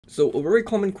So a very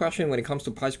common question when it comes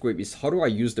to PyScript is how do I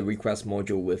use the request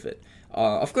module with it?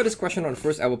 I've got this question on the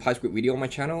first ever PyScript video on my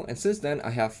channel, and since then I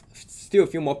have still a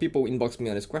few more people inbox me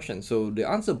on this question. So the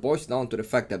answer boils down to the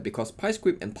fact that because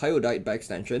PyScript and pyodide by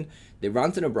extension, they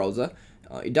run in a browser,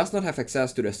 it does not have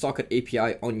access to the socket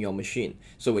API on your machine.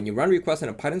 So when you run requests in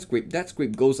a Python script, that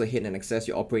script goes ahead and access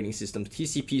your operating system's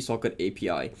TCP socket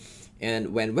API.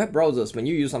 And when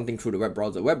you use something through the web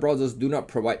browsers do not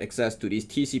provide access to this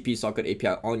TCP socket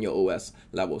API on your OS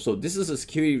level. So this is a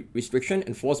security restriction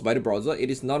enforced by the browser. It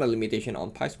is not a limitation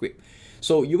on PyScript.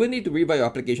 So you will need to rewrite your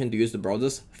application to use the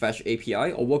browser's fetch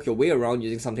API or work your way around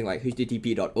using something like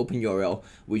http.openurl,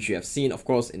 which you have seen, of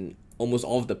course, in almost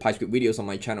all of the PyScript videos on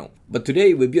my channel. But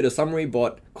today we built a summary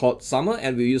bot called Summer,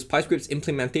 and we use PyScript's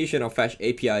implementation of Fetch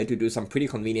API to do some pretty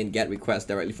convenient GET requests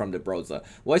directly from the browser.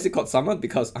 Why is it called Summer?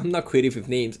 Because I'm not creative with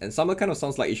names, and Summer kind of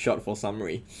sounds like it's short for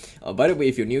summary. By the way,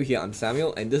 if you're new here, I'm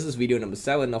Samuel, and this is video number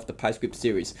 7 of the PyScript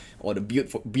series, or the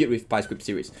Build with PyScript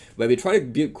series, where we try to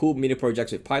build cool mini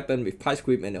projects with Python, with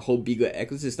PyScript, and a whole bigger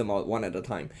ecosystem out one at a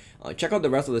time. Check out the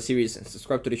rest of the series and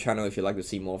subscribe to the channel if you'd like to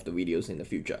see more of the videos in the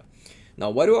future. Now,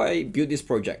 why do I build this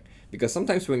project? Because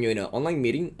sometimes when you're in an online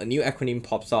meeting, a new acronym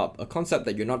pops up, a concept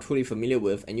that you're not truly familiar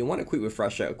with, and you want a quick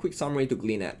refresher, a quick summary to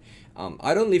glean at.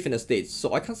 I don't live in the States,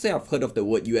 so I can't say I've heard of the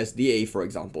word USDA, for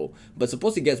example, but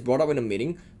suppose it gets brought up in a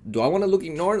meeting, do I want to look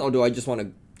ignorant, or do I just want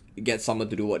to get someone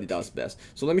to do what it does best?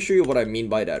 So let me show you what I mean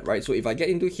by that, right? So if I get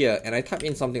into here and I type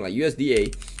in something like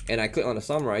USDA and I click on the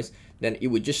summarize, then it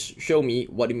would just show me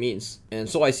what it means. And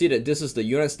so I see that this is the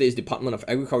United States Department of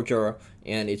Agriculture,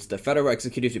 and it's the Federal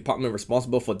Executive Department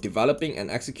responsible for developing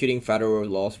and executing federal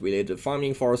laws related to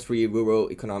farming, forestry,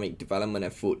 rural economic development,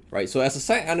 and food, right? So as a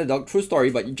side anecdote, true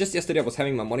story, but just yesterday I was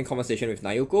having my morning conversation with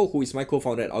Nayoko, who is my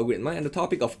co-founder at Algorithm, and the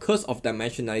topic of curse of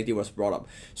dimensionality was brought up.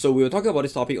 So we were talking about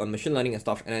this topic on machine learning and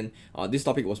stuff, and then this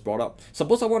topic was brought up.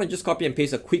 Suppose I want to just copy and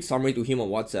paste a quick summary to him on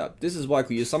WhatsApp. This is what I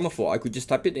could use Summer for. I could just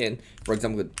type it in, for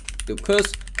example, the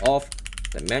curse of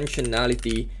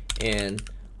dimensionality, and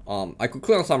I could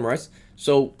click on summarize.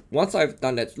 So once I've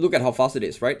done that, look at how fast it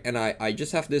is, right? And I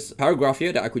just have this paragraph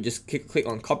here that I could just click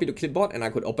on copy to clipboard, and I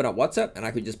could open up WhatsApp and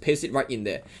I could just paste it right in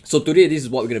there. So today this is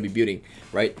what we're going to be building,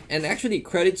 right? And actually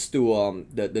credits to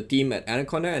the team at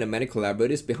Anaconda and the many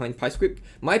collaborators behind PyScript.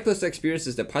 My personal experience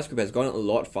is that PyScript has gone a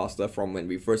lot faster from when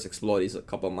we first explored this a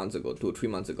couple of months ago, 2 or 3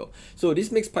 months ago. So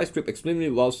this makes PyScript extremely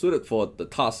well suited for the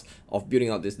task of building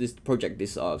out this project,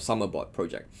 this Summer bot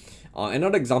project.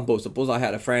 Another example, suppose I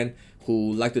had a friend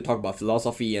who liked to talk about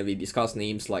philosophy, and we discussed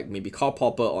names like maybe Karl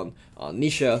Popper on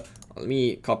Nietzsche. Let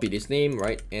me copy this name,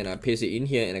 right, and I paste it in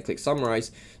here and I click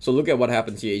summarize. So look at what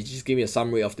happens here. It just give me a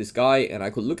summary of this guy, and I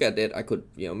could look at it. I could,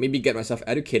 maybe get myself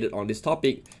educated on this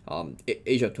topic.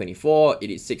 Age of 24,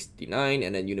 it is 69,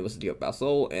 and then University of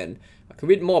Basel, and I could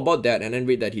read more about that, and then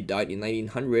read that he died in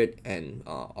 1900 and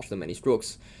after many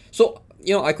strokes. So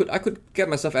I could get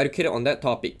myself educated on that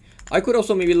topic. I could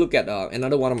also maybe look at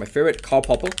another one of my favorite, Karl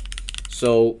Popper.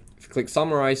 So if you click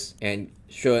summarize, and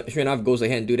sure enough goes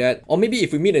ahead and do that. Or maybe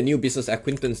if we meet a new business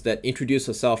acquaintance that introduced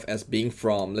herself as being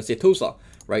from, let's say, Tulsa,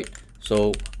 right?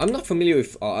 So I'm not familiar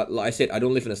with, like I said, I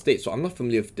don't live in the States, so I'm not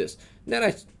familiar with this. Then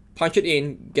I punch it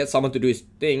in, get someone to do his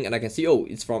thing, and I can see, oh,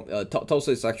 it's from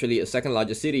Tulsa is actually a second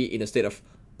largest city in the state of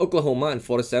Oklahoma and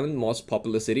 47th most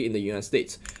populous city in the United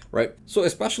States, right? So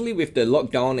especially with the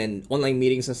lockdown and online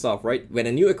meetings and stuff, right? When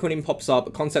a new acronym pops up,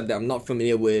 a concept that I'm not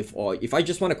familiar with, or if I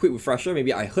just want a quick refresher,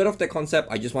 maybe I heard of that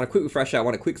concept, I just want a quick refresher, I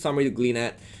want a quick summary to glean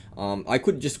at, I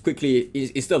could just quickly,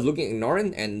 instead of looking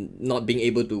ignorant and not being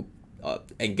able to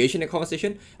engage in a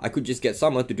conversation, I could just get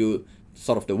someone to do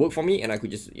sort of the work for me, and I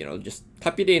could just just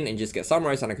type it in and just get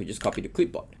summarized, and I could just copy the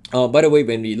clipboard. By the way,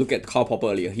 when we look at Karl Popper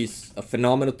earlier, he's a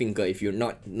phenomenal thinker. If you're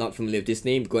not familiar with this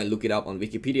name, go and look it up on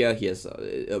Wikipedia. He has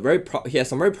he has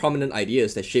some very prominent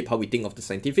ideas that shape how we think of the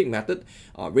scientific method,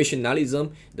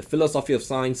 rationalism, the philosophy of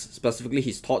science, specifically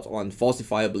his thoughts on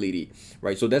falsifiability,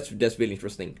 right? So that's really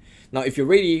interesting. Now if you're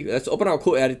ready, let's open our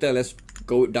code editor, let's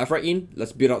go dive right in,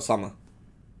 let's build out Summer.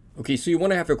 Okay, so you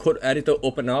want to have your code editor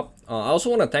open up. I also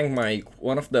want to thank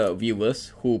one of the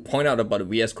viewers who point out about the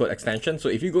VS Code extension. So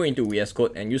if you go into VS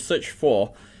Code and you search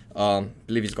for, I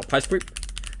believe it's called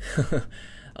PyScript,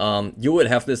 you would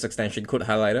have this extension, code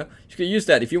highlighter. You can use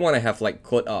that if you want to have like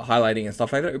code highlighting and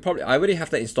stuff like that. I already have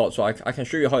that installed, so I can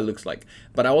show you how it looks like.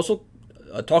 But I also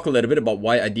talk a little bit about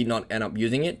why I did not end up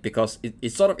using it, because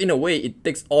it's sort of, in a way, it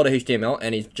takes all the HTML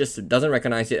and it just doesn't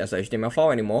recognize it as a HTML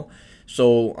file anymore.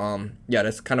 So yeah,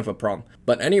 that's kind of a problem.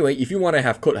 But anyway, if you want to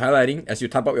have code highlighting as you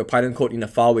type out your Python code in a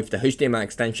file with the HTML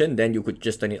extension, then you could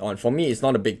just turn it on. For me, it's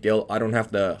not a big deal. I don't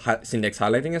have the syntax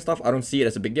highlighting and stuff. I don't see it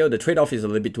as a big deal. The trade-off is a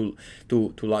little bit too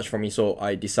large for me, so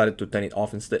I decided to turn it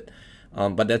off instead.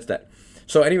 But that's that.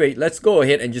 So anyway, let's go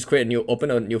ahead and just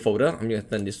open a new folder. I'm gonna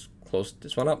turn this, close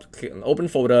this one up, click on open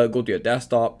folder, go to your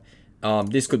desktop.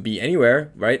 This could be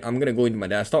anywhere, right? I'm gonna go into my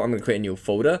desktop, I'm gonna create a new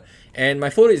folder, and my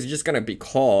folder is just gonna be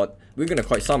called, we're gonna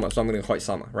call it summer, so I'm gonna call it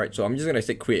summer, right? So I'm just gonna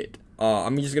say create.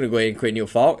 I'm just gonna go ahead and create a new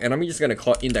file, and I'm just gonna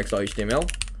call index.html.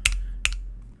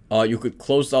 You could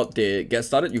close out the get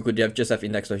started, you could just have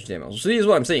index.html. So this is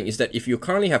what I'm saying, is that if you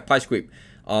currently have PyScript,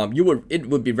 it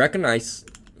would be recognized.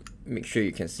 Make sure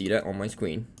you can see that on my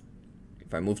screen.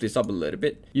 If I move this up a little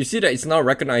bit, you see that it's now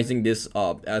recognizing this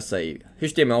as a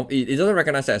HTML. It doesn't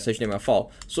recognize that as a HTML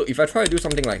file. So if I try to do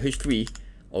something like h3,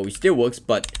 it still works,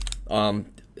 but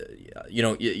you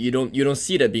know, you don't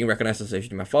see that being recognized as a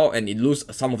HTML file, and it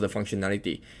loses some of the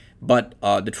functionality. But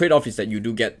the trade-off is that you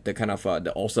do get the kind of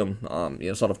the awesome you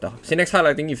know, sort of the syntax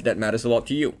highlighting, if that matters a lot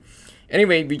to you.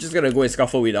 Anyway, we're just gonna go and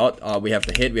scuffle it out. We have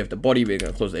the head, we have the body, we're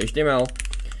gonna close the HTML.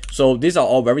 So these are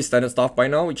all very standard stuff by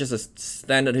now, which is a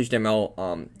standard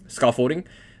HTML scaffolding.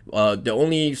 The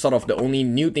only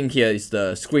new thing here is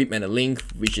the script and the link,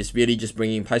 which is really just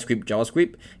bringing PyScript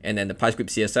JavaScript and then the PyScript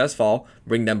CSS file,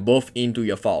 bring them both into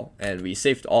your file, and we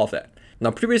saved all of that.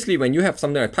 Now previously, when you have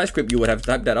something like PyScript, you would have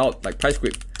typed that out like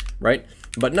PyScript, right?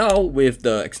 But now with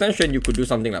the extension, you could do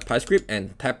something like PyScript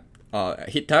and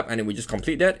hit tab, and it would just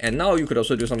complete that. And now you could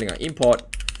also do something like import.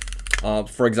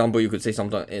 For example, you could say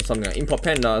something like import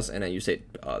pandas, and then you say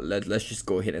let's just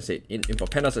go ahead and say import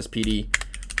pandas as PD,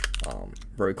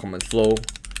 very common flow,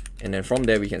 and then from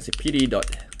there we can say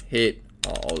pd.head,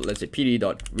 or let's say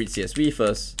pd.read CSV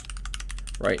first,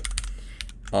 right?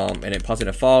 And then pass in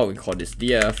a file. We call this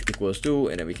df equals to,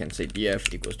 and then we can say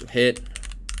df equals to head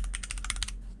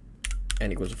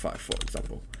and equals to 5, for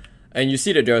example. And you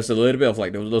see that there's a little bit of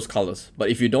like those colors,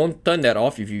 but if you don't turn that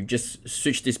off, if you just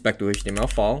switch this back to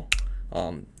HTML file,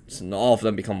 so all of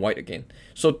them become white again.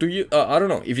 So to you, I don't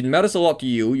know, if it matters a lot to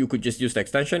you, you could just use the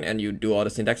extension and you do all the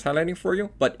syntax highlighting for you.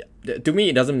 But to me,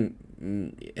 it doesn't.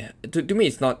 To me,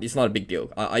 it's not a big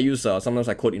deal. I use sometimes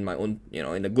I code in my own, you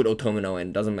know, in the good old terminal, and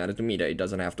it doesn't matter to me that it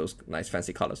doesn't have those nice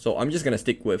fancy colors. So I'm just gonna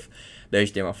stick with the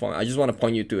HTML font. I just want to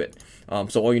point you to it.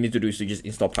 So all you need to do is to just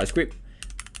install PyScript,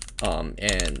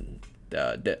 and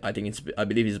I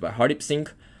believe it's by hardip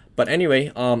sync. But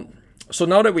anyway, so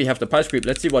now that we have the PyScript,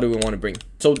 let's see what do we want to bring.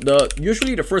 So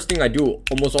usually the first thing I do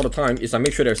almost all the time is I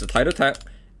make sure there's a title tag,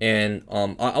 and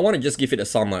I want to just give it a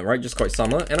summer, right? Just call it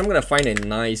summer, and I'm gonna find a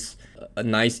nice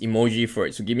emoji for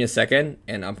it. So give me a second,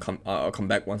 and I'll come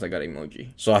back once I got an emoji.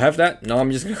 So I have that. Now I'm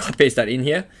just gonna paste that in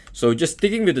here. So just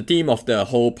sticking with the theme of the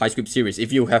whole PyScript series.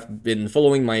 If you have been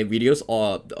following my videos,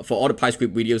 or for all the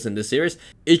PyScript videos in this series,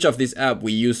 each of these app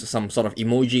we use some sort of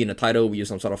emoji in the title. We use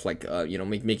some sort of like you know,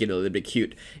 make it a little bit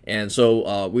cute. And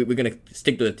so we're gonna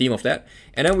stick to the theme of that,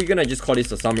 and then we're gonna just call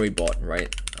this a summary board,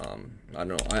 right? I don't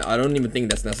know. I don't even think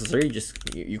that's necessary.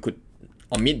 Just you could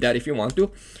omit that if you want to.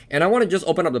 And I want to just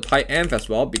open up the py-env as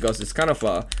well, because it's kind of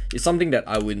it's something that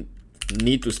I would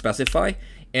need to specify.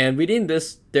 And within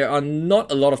this, there are not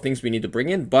a lot of things we need to bring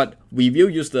in, but we will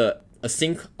use the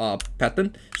async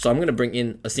pattern. So I'm going to bring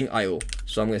in async IO.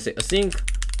 So I'm going to say async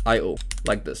IO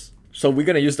like this. So we're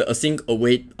going to use the async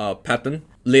await pattern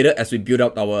later as we build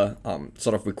out our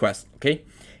sort of request, okay?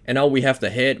 And now we have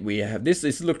the head, we have this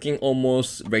is looking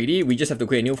almost ready. We just have to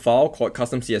create a new file called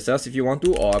custom CSS if you want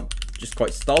to, or just call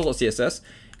it styles.css,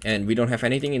 and we don't have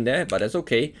anything in there, but that's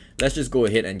okay. Let's just go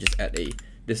ahead and just add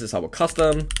this is our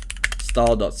custom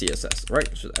style.css,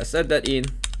 right? So I set that in,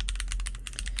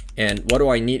 and what do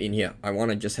I need in here? I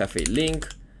want to just have a link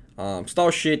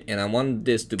style sheet, and I want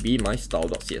this to be my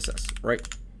style.css, right?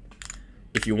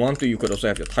 If you want to, you could also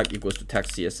have your type equals to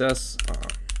text CSS.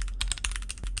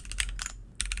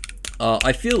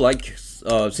 I feel like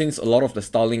since a lot of the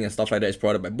styling and stuff like that is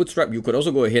provided by Bootstrap, you could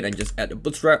also go ahead and just add the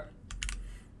Bootstrap.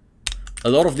 A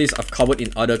lot of these I've covered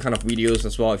in other kind of videos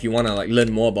as well. If you want to like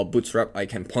learn more about Bootstrap, I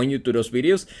can point you to those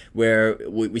videos where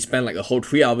we spend like a whole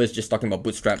 3 hours just talking about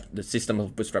Bootstrap, the system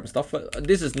of Bootstrap and stuff. But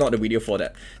this is not the video for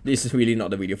that. This is really not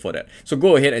the video for that. So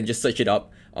go ahead and just search it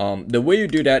up. The way you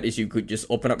do that is you could just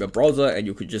open up your browser and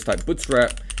you could just type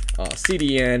Bootstrap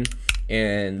CDN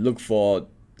and look for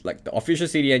like the official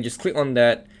CDN. Just click on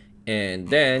that, and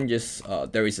then just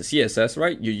there is a CSS,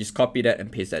 right? You just copy that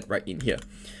and paste that right in here.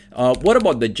 What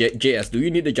about the JS? Do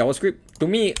you need the JavaScript? To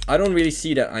me, I don't really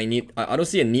see that I don't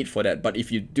see a need for that. But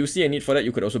if you do see a need for that,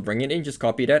 you could also bring it in, just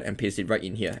copy that and paste it right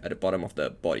in here at the bottom of the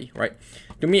body, right?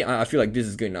 To me, I feel like this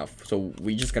is good enough. So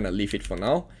we're just gonna leave it for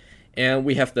now. And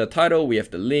we have the title, we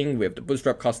have the link, we have the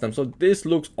bootstrap custom. So this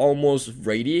looks almost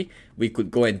ready. We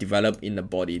could go and develop in the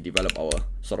body, develop our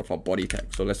sort of our body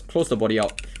tag. So let's close the body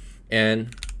out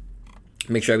and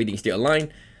make sure everything's still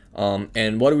aligned.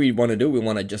 And what do we want to do? We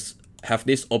want to just have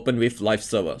this open with live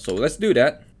server. So let's do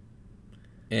that.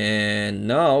 And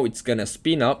now it's gonna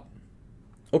spin up.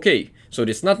 Okay, so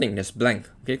there's nothing, there's blank.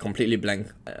 Okay, completely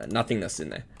blank, nothingness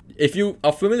in there. If you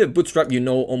are familiar with Bootstrap, you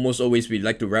know almost always we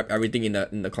like to wrap everything in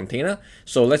the container.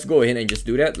 So let's go ahead and just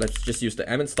do that. Let's just use the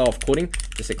Emmet style of coding.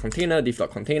 Just say container,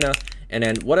 div.container. And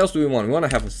then what else do we want? We want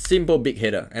to have a simple big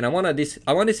header. And I want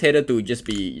this header to just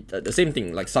be the same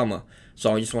thing like summer.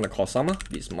 So I just want to call summer.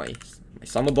 This is my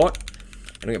summer bot.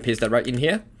 And I'm gonna paste that right in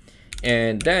here.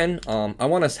 And then I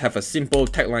want to have a simple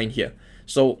tagline here.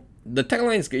 So the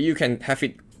tagline is you can have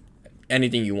it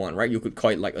anything you want, right? You could call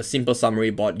it like a simple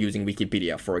summary bot using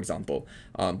Wikipedia, for example.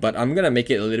 But I'm gonna make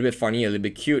it a little bit funny, a little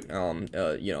bit cute,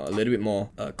 you know, a little bit more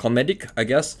comedic, I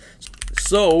guess.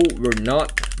 So we're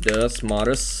not the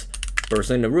smartest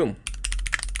person in the room.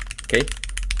 Okay,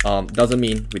 doesn't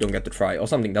mean we don't get to try or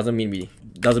something. Doesn't mean we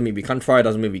can't try.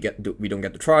 Doesn't mean we don't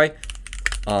get to try.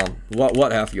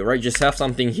 What have you, right? Just have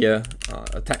something here,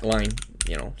 a tagline,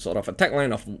 you know, sort of a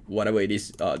tagline of whatever it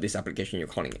is, this application you're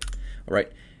calling it. All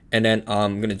right. And then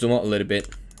I'm gonna zoom out a little bit.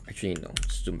 Actually, no,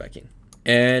 zoom back in.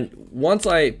 And once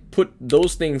I put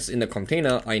those things in the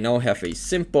container, I now have a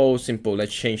simple,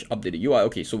 let's change update the UI.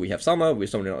 Okay, so we have summer, we're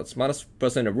certainly not the smartest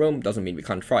person in the room, doesn't mean we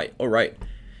can't try. All right,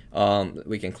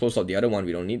 we can close out the other one,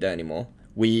 we don't need that anymore.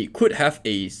 We could have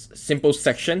a simple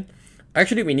section.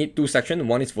 Actually, we need two sections.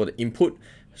 One is for the input.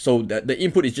 So the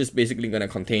input is just basically going to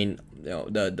contain, you know,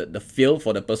 the field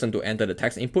for the person to enter the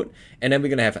text input, and then we're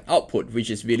going to have an output, which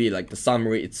is really like the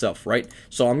summary itself, right?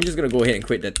 So I'm just going to go ahead and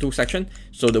create that two section.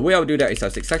 So the way I'll do that is I'll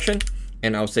say section,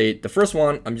 and I'll say the first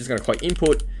one I'm just going to call it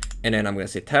input, and then I'm going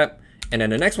to say tab, and then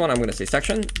the next one I'm going to say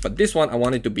section, but this one I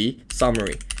want it to be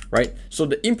summary, right? So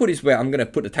the input is where I'm going to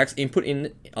put the text input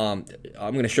in. I'm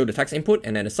going to show the text input,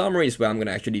 and then the summary is where I'm going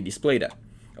to actually display that.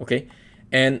 Okay,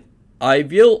 and I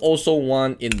will also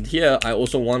want in here, I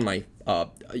also want my,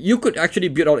 you could actually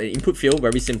build out an input field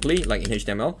very simply, like in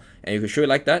HTML, and you could show it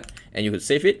like that, and you could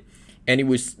save it, and you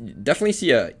would definitely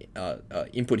see a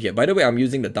input here. By the way, I'm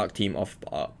using the dark theme of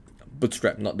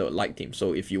Bootstrap, not the light theme.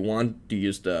 So if you want to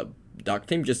use the dark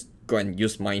theme, just go and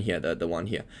use mine here, the one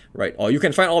here, right? Or you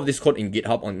can find all of this code in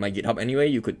GitHub, on my GitHub anyway.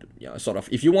 You could, you know, sort of,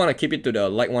 if you want to keep it to the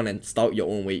light one and style it your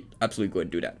own way, absolutely go and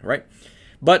do that, right?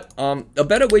 But a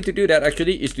better way to do that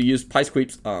actually is to use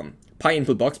PyScript's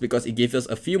py-inputbox, because it gives us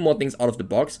a few more things out of the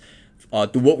box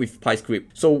to work with PyScript.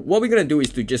 So what we're going to do is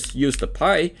to just use the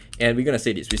py, and we're going to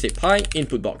say this. We say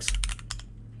py-inputbox.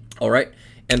 All right.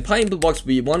 And py-inputbox,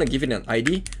 we want to give it an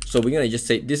ID. So we're going to just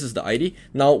say this is the ID.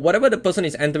 Now, whatever the person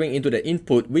is entering into the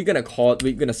input, we're going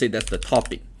to say that's the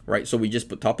topic, right? So we just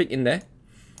put topic in there.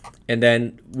 And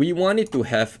then we want it to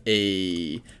have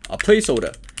a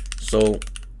placeholder. So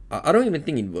I don't even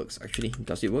think it works actually.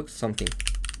 Does it work? Something.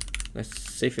 Let's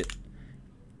save it.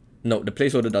 No, the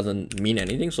placeholder doesn't mean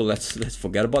anything, so let's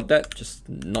forget about that. Just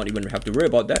not even have to worry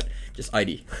about that. Just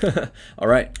ID. All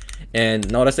right. And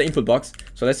now that's the input box.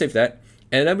 So let's save that.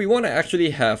 And then we want to actually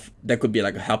have, that could be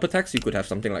like a helper text. You could have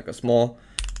something like a small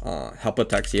helper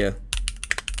text here.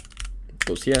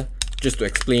 Goes here, just to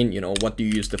explain, you know, what do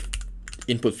you use the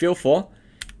input field for.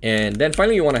 And then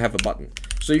finally you want to have a button.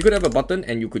 So you could have a button,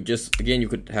 and you could just, again, you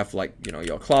could have like, you know,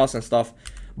 your class and stuff.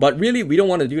 But really, we don't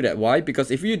want to do that. Why?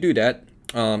 Because if you do that,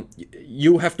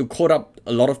 you have to code up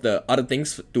a lot of the other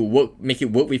things to make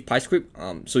it work with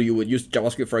PyScript. So you would use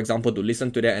JavaScript, for example, to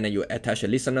listen to that, and then you attach a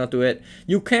listener to it.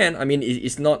 You can, I mean,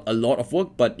 it's not a lot of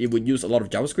work, but it would use a lot of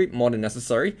JavaScript more than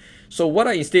necessary. So what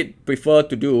I instead prefer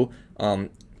to do,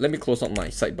 let me close out my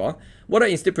sidebar. What I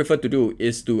instead prefer to do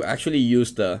is to actually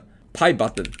use the py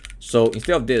button. So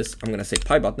instead of this, I'm gonna say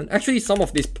py button. Actually, some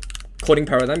of this coding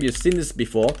paradigm, you've seen this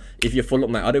before if you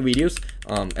followed my other videos,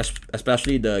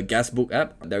 especially the guestbook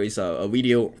app. There is a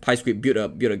video, PyScript build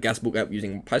a guestbook app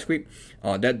using PyScript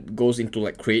that goes into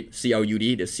like create,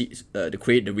 CRUD, the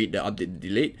create, the read, the update, the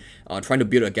delete, trying to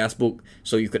build a guestbook.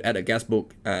 So you could add a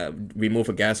guestbook, remove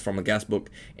a guest from a guestbook,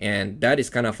 and that is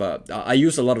kind of I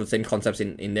use a lot of the same concepts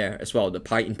in there as well. The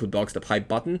py-inputbox, the py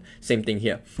button, same thing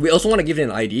here. We also want to give it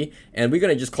an ID, and we're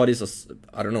gonna just call this a,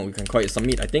 I don't know, we can call it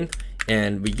submit, I think.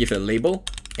 And we give it a label,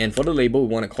 and for the label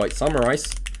we want to call it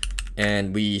summarize,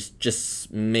 And we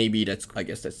just, maybe that's, I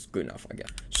guess that's good enough, I guess.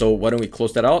 So why don't we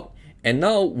close that out? And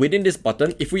now within this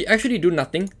button, if we actually do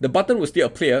nothing, the button will still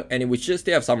appear and it would just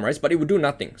still have summarize, but it would do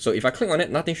nothing. So if I click on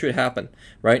it, nothing should happen,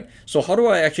 right? So how do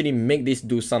I actually make this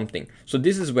do something? So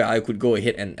this is where I could go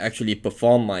ahead and actually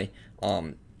perform my,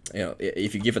 you know,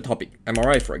 if you give a topic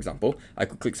MRI, for example, I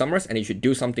could click summarize and it should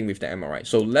do something with the MRI.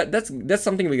 So that's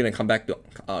something we're gonna come back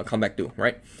to,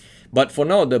 right? But for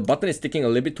now, the button is sticking a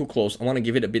little bit too close. I want to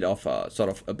give it a bit of a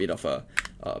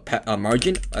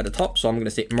margin at the top. So I'm going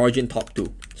to say margin top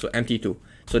 2. So empty 2.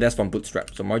 So that's from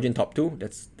Bootstrap. So margin top 2,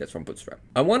 that's from Bootstrap.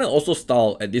 I want to also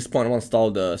style, at this point, I want to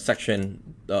style the section,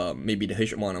 maybe the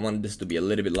H1. I want this to be a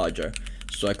little bit larger.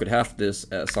 So I could have this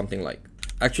as something like,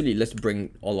 actually, let's bring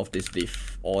all of this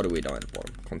div all the way down at the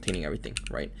bottom, containing everything,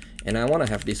 right? And I want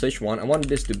to have this H1. I want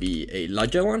this to be a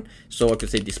larger one. So I could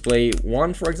say display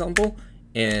 1, for example.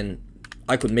 And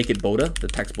I could make it bolder, the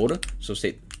text bolder, so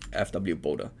say FW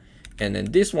bolder. And then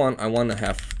this one, I want to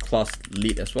have class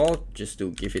lead as well, just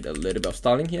to give it a little bit of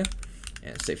styling here,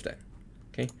 and save that.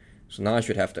 Okay, so now I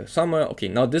should have the summer. Okay,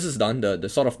 now this is done. The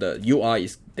sort of the UI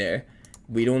is there.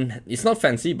 It's not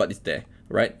fancy, but it's there,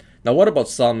 right? Now what about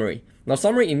summary? Now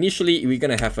summary, initially we're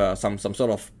gonna have some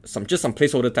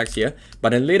placeholder text here,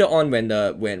 but then later on when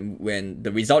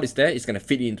the result is there, it's gonna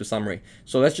fit into summary.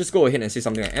 So let's just go ahead and say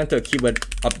something like enter a keyword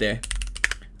up there,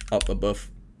 up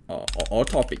above, or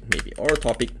topic maybe, or a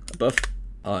topic above,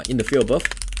 in the field above,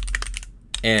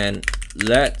 and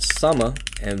let summer,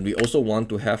 and we also want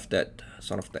to have that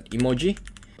sort of that emoji.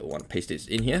 I want to paste this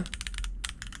in here.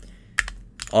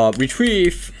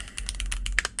 Retrieve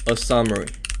a summary.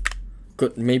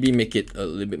 Could maybe make it a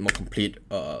little bit more complete.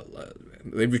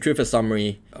 Retrieve a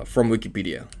summary from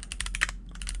Wikipedia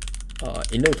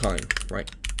in no time, right?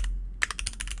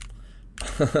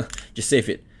 Just save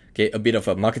it. Okay, a bit of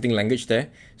a marketing language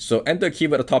there. So enter a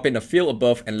keyword atop in the field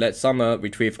above and let summer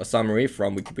retrieve a summary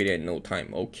from Wikipedia in no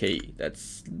time. Okay, that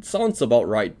sounds about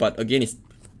right, but again, it's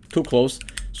too close.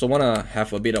 So I want to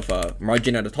have a bit of a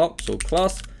margin at the top. So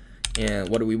class, and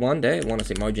what do we want there? I want to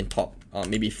say margin top,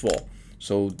 maybe 4.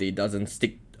 So they doesn't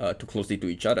stick too closely to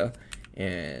each other.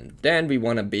 And then we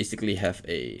want to basically have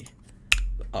a,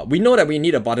 we know that we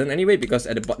need a button anyway, because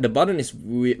at the button is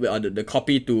the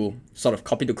copy to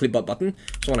clipboard button.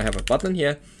 So I want to have a button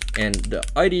here, and the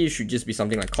ID should just be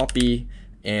something like copy,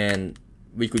 and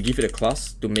we could give it a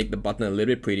class to make the button a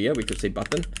little bit prettier. We could say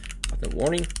button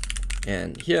warning,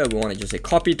 and here we want to just say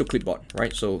copy to clipboard,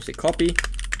 right? So say copy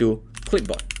to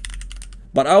clipboard.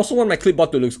 But I also want my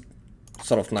clipboard to look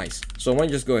sort of nice. So I want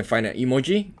to just go and find an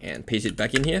emoji and paste it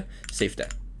back in here, save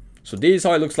that. So this is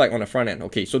how it looks like on the front end.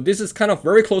 Okay, so this is kind of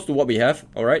very close to what we have,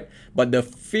 all right? But the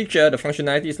feature, the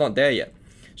functionality is not there yet.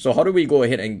 So how do we go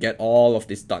ahead and get all of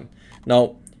this done?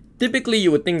 Now, typically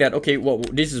you would think that, okay, well,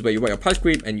 this is where you write your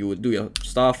PyScript and you would do your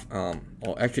stuff.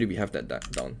 Or actually we have that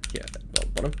down here at the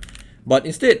bottom. But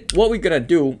instead, what we're gonna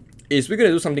do is we're gonna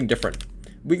do something different.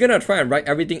 We're gonna try and write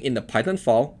everything in the Python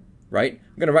file, right?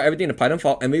 We're gonna write everything in the Python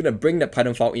file, and we're gonna bring that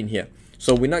Python file in here.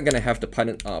 So we're not gonna have the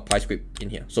Python PyScript in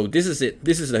here. So this is it.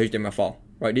 This is the HTML file,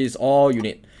 right? This is all you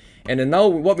need. And then now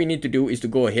what we need to do is to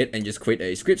go ahead and just create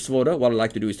a scripts folder. What I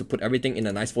like to do is to put everything in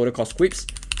a nice folder called scripts.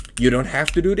 You don't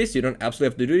have to do this. You don't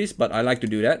absolutely have to do this, but I like to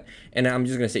do that. And then I'm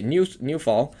just gonna say new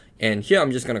file, and here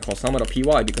I'm just gonna call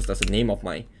summer.py because that's the name of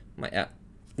my app.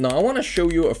 Now I want to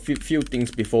show you a few things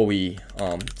before we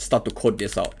start to code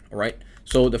this out. All right.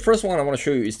 So the first one I want to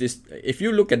show you is this. If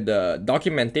you look at the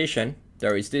documentation,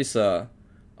 there is this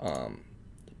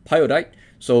pyodide.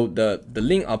 So the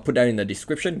link I'll put that in the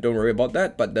description. Don't worry about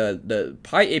that. But the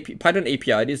Python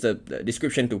API, this is the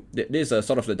description to this is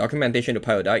sort of the documentation to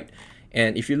pyodide.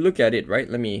 And if you look at it, right,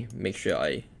 let me make sure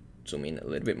I zoom in a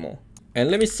little bit more.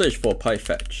 And let me search for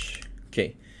pyfetch.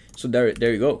 Okay, so there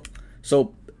you go.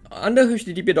 So under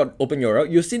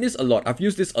http.openurl, you've seen this a lot. I've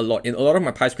used this a lot in a lot of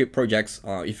my PyScript projects.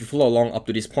 If you follow along up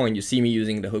to this point, you see me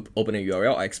using the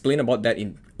openurl. I explain about that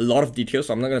in a lot of detail,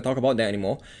 so I'm not going to talk about that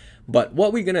anymore. But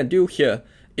what we're going to do here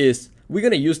is we're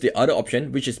going to use the other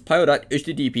option, which is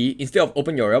py.http. Instead of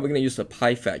openurl, we're going to use the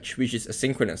pyfetch, which is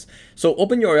asynchronous. So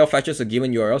openurl fetches a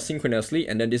given URL synchronously,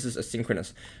 and then this is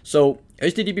asynchronous. So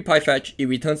http pyfetch, it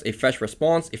returns a fetch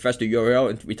response. It fetches the URL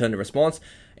and return the response.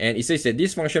 And it says that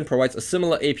this function provides a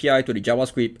similar API to the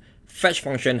JavaScript fetch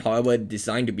function, however,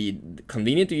 designed to be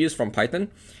convenient to use from Python.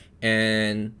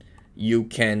 And you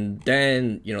can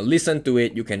then, listen to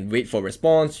it. You can wait for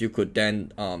response. You could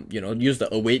then, use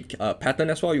the await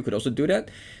pattern as well. You could also do that.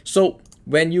 So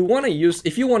when you want to use,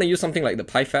 if you want to use something like the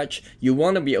pyfetch, you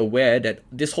want to be aware that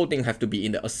this whole thing have to be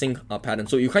in the async pattern.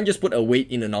 So you can't just put await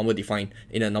in a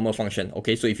normal function.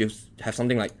 Okay, so if you have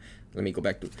something like let me go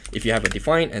back to, if you have a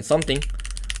define and something,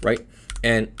 right?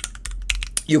 And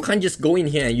you can't just go in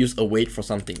here and use await for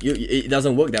something. It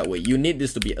doesn't work that way. You need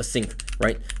this to be async,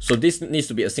 right? So this needs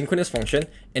to be a synchronous function,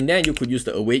 and then you could use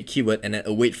the await keyword and then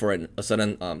await for a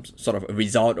certain sort of a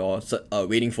result, or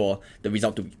waiting for the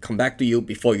result to come back to you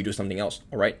before you do something else.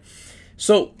 All right.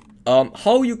 So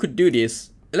how you could do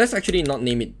this? Let's actually not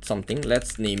name it something.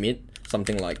 Let's name it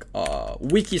something like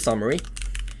wiki summary.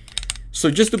 So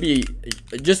just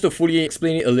to fully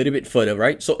explain it a little bit further,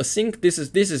 right? So async, this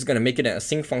is gonna make it an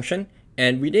async function.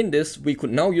 And within this, we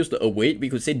could now use the await. We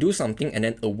could say do something and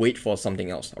then await for something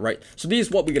else. All right. So this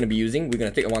is what we're going to be using. We're going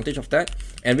to take advantage of that,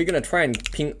 and we're going to try and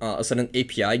ping a certain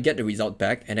API, get the result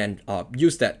back, and then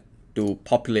use that to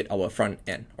populate our front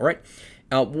end. All right.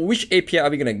 Which API are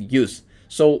we going to use?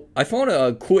 So I found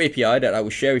a cool API that I will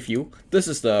share with you. This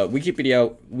is the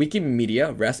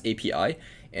Wikimedia REST API.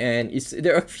 And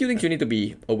there are a few things you need to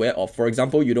be aware of. For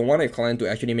example, you don't want a client to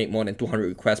actually make more than 200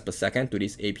 requests per second to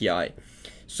this API.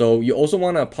 So you also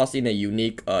want to pass in a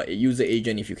unique user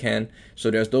agent if you can.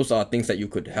 So those are things that you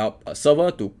could help a server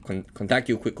to contact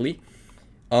you quickly.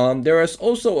 There is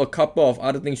also a couple of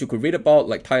other things you could read about,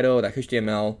 like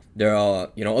title.html. There are,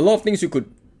 a lot of things you could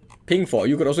ping for.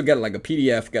 You could also get like a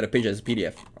PDF, get a page as a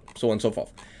PDF, so on and so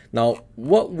forth. Now,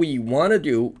 what we want to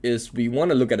do is we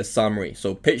want to look at a summary.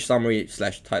 So page summary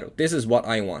 / title. This is what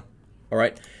I want. All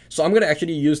right. So I'm going to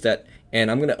actually use that, and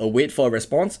I'm going to await for a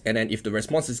response. And then if the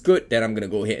response is good, then I'm going to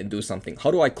go ahead and do something.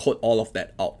 How do I code all of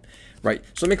that out? Right.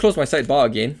 So let me close my sidebar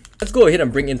again. Let's go ahead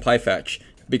and bring in pyfetch,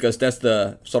 because that's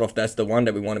the one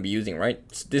that we want to be using, right?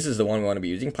 This is the one we want to be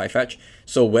using, pyfetch.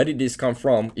 So where did this come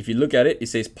from? If you look at it, it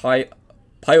says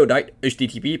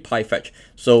pyodide.http.pyfetch.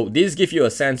 So this gives you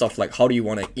a sense of like how do you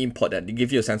want to import that. They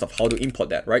give you a sense of how to import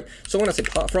that, right? So I'm going to say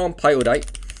from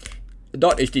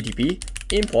pyodide.http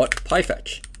import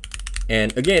pyfetch.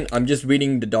 And again, I'm just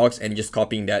reading the docs and just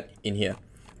copying that in here,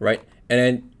 right? And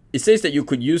then it says that you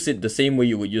could use it the same way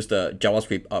you would use the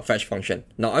JavaScript fetch function.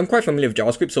 Now, I'm quite familiar with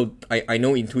JavaScript, so I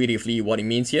know intuitively what it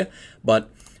means here. But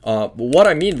what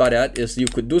I mean by that is you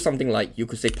could do something like, you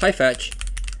could say pyfetch,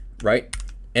 right?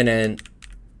 And then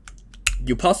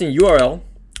you pass in URL,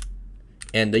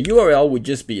 and the URL would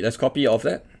just be, let's copy off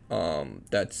that.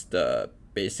 That's the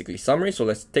basically summary. So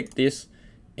let's take this,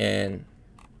 and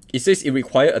it says it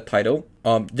requires a title.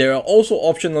 There are also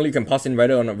optional, you can pass in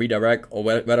whether or not redirect, or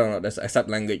whether or not there's accept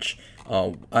language.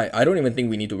 I don't even think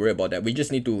we need to worry about that. We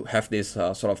just need to have this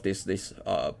sort of this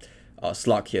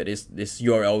slug here, this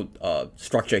URL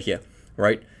structure here,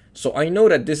 right? So I know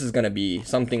that this is gonna be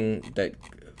something that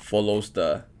follows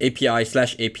the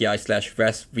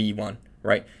API/API/REST v1,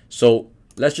 right? So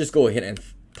let's just go ahead and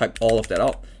type all of that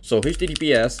out. So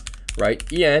https, right,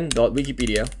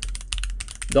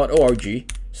 en.wikipedia.org/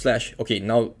 okay,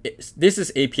 now this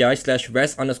is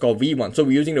API/REST_v1. So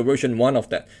we're using the version 1 of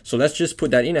that. So let's just put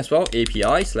that in as well.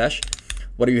 API/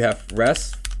 what do you have?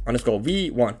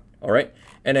 REST_v1. All right.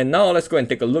 And then now let's go and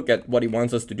take a look at what it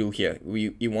wants us to do here.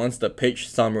 It wants the page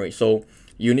summary. So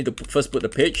you need to first put the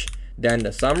page, then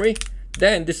the summary,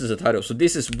 then this is the title. So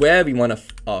this is where we want to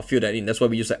fill that in. That's why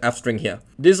we use the f string here.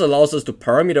 This allows us to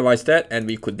parameterize that, and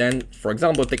we could then, for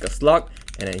example, take a slug,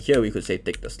 and then here we could say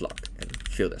take the slug and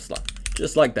fill the slug.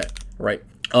 Just like that, right?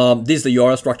 This is the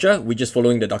URL structure. We're just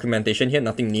following the documentation here,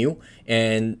 nothing new.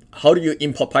 And how do you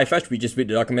import pyfetch? We just read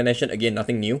the documentation, again,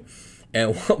 nothing new.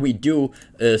 And what we do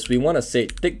is we want to say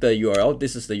take the URL.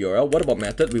 This is the URL. What about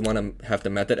method? We want to have the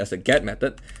method as a get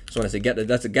method. So when I say get,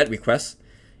 that's a get request.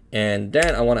 And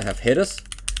then I want to have headers,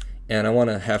 and I want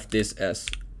to have this as,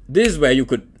 this is where you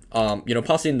could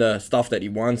pass in the stuff that it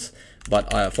wants.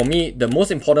 But for me, the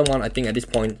most important one, I think at this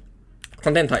point,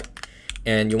 content type.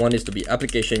 And you want this to be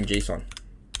application JSON.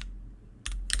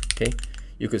 Okay,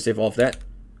 you could save off that.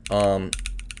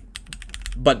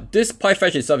 But this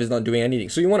pyfetch itself is not doing anything.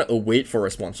 So you want to await for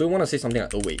response. So you want to say something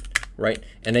like await, right?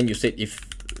 And then you say if,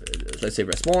 let's say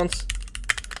response,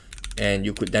 and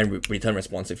you could then return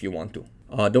response if you want to.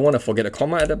 Don't want to forget a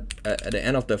comma at the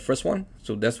end of the first one.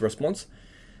 So that's response.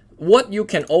 What you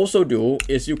can also do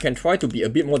is you can try to be a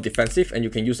bit more defensive, and you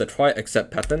can use a try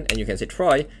except pattern, and you can say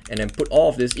try and then put all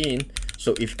of this in.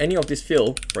 So if any of this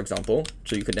fail, for example,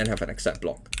 so you could then have an except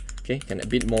block. Okay, and a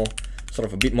bit more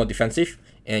defensive,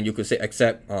 and you could say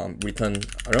except return,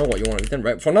 I don't know what you want to return,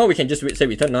 right? For now we can just say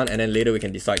return none, and then later we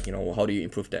can decide, how do you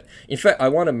improve that. In fact, I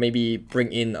want to maybe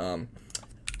bring in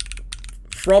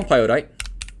from pyodide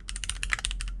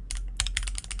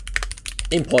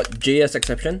import JS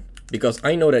exception, because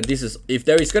I know that this is, if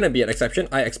there is going to be an exception,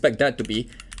 I expect that to be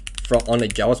from on a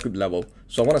JavaScript level.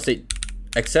 So I want to say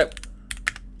except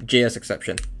JS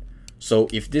exception. So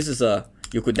if this is a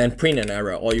you could then print an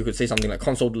error, or you could say something like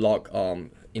console.log.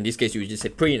 In this case, you just say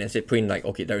print and say print like,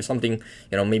 okay, there is something,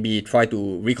 you know, maybe try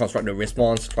to reconstruct the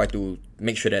response, try to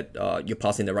make sure that you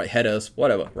pass in the right headers,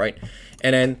 whatever, right?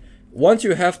 And then once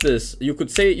you have this, you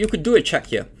could do a check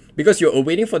here because you're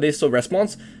awaiting for this. So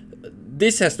response,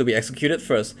 this has to be executed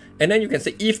first, and then you can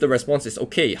say if the response is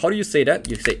okay. How do you say that?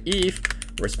 You say if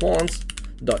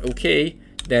response.okay,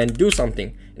 then do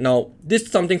something. Now this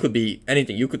something could be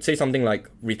anything. You could say something like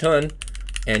return,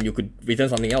 and you could return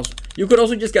something else. You could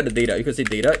also just get the data. You could say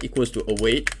data equals to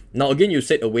await. Now again, you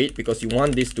said await because you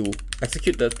want this to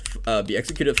execute be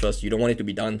executed first. You don't want it to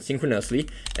be done synchronously,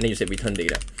 and then you say return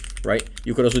data, right?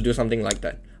 You could also do something like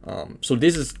that. So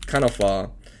this is kind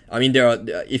of I mean,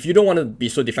 if you don't want to be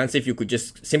so defensive, you could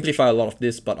just simplify a lot of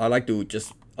this, but I like to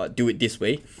just do it this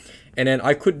way. And then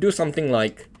I could do something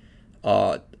like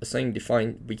saying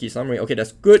define wiki summary. Okay,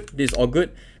 that's good. This is all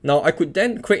good. Now I could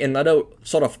then create another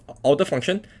sort of outer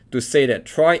function to say that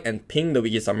try and ping the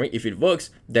wiki summary. If it works,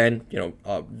 then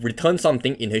return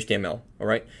something in HTML. All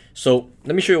right. So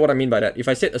let me show you what I mean by that. If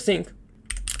I set async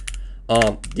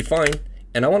define,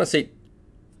 and I want to say,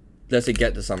 let's say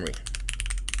get the summary.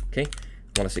 Okay,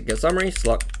 I want to say get summary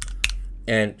slug,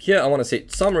 and here I want to say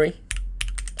summary.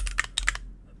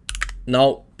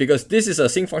 Now, because this is a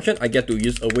sync function, I get to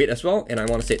use await as well, and I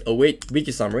want to say await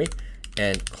wiki summary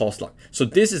and call slug. So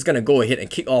this is going to go ahead and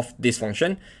kick off this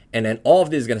function, and then all of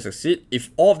this is going to succeed.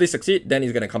 If all of this succeed, then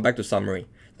it's going to come back to summary.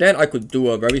 Then I could do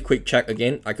a very quick check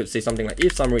again. I could say something like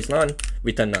if summary is none,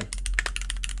 return none.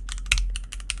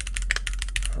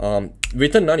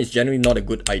 Return none is generally not a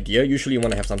good idea. Usually you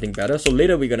want to have something better. So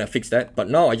later we're going to fix that. But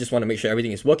now I just want to make sure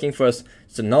everything is working first.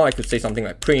 So now I could say something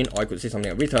like print, or I could say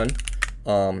something like return.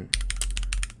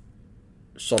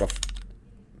 Sort of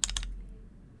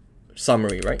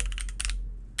summary, right?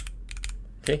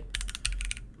 Okay,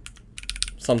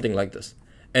 something like this.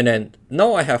 And then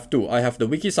now I have two. I have the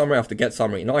wiki summary, I have the get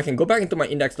summary. Now I can go back into my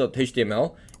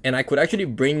index.html, and I could actually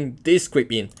bring this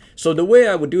script in. So the way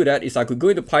I would do that is I could go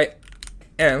into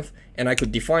py-env, and I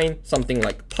could define something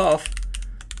like path,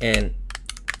 and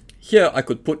here I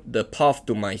could put the path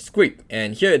to my script,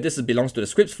 and here this belongs to the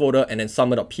scripts folder, and then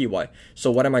summer.py.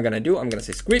 So what am I gonna do? I'm gonna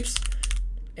say scripts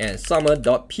and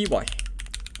summer.py. All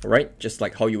right, just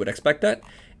like how you would expect that.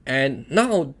 And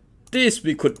now this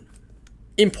we could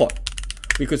import.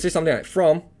 We could say something like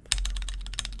from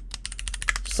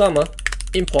summer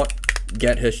import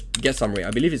get summary.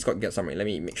 I believe it's called get summary. Let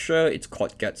me make sure it's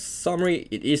called get summary.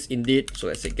 It is indeed. So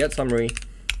let's say get summary.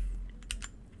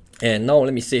 And now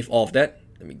let me save all of that.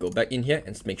 Let me go back in here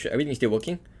and make sure everything is still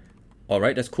working. All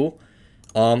right, that's cool.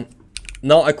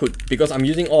 Now I could, because I'm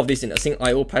using all of this in async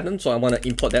IO pattern, so I want to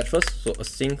import that first. So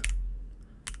async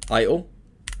IO,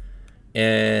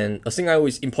 and async IO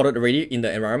is imported already in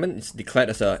the environment. It's declared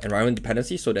as an environment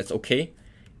dependency, so that's okay.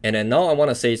 And then now I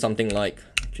want to say something like,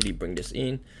 actually bring this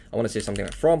in. I want to say something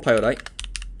like from pyodide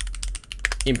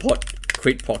import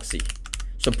create proxy.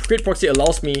 So create proxy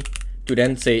allows me to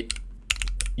then say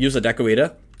use a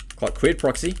decorator called create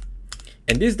proxy,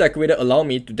 and this decorator allow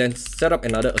me to then set up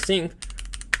another async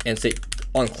and say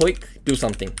on click do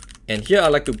something. And here I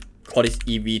like to call this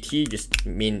EVT, just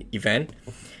mean event.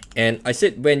 And I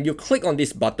said when you click on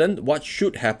this button, what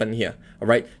should happen here? All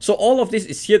right, so all of this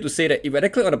is here to say that if I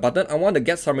click on the button, I want the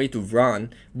get summary to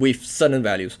run with certain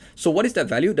values. So what is that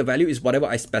value? The value is whatever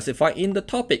I specify in the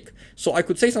topic. So I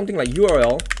could say something like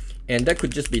URL, and that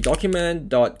could just be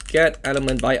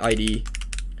document.getElementById.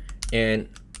 And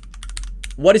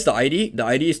what is the ID? The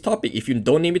ID is topic. If you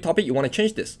don't name it topic, you want to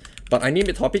change this. But I name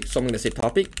it topic, so I'm going to say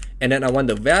topic. And then I want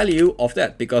the value of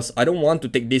that, because I don't want to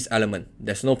take this element.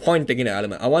 There's no point taking the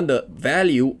element. I want the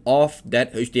value of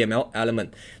that HTML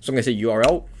element. So I'm going to say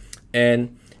URL.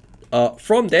 And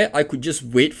from there, I could just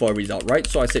wait for a result, right?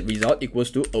 So I said result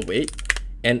equals to await.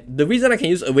 And the reason I can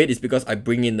use await is because I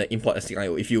bring in the import async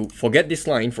IO. If you forget this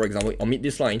line, for example, omit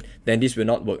this line, then this will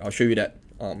not work. I'll show you that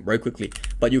very quickly.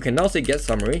 But you can now say get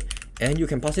summary, and you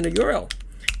can pass in the URL.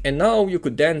 And now you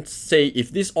could then say, if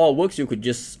this all works, you could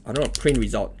just, I don't know, print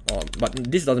result.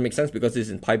 But this doesn't make sense because this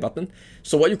is in Py button.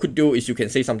 So what you could do is you can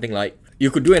say something like,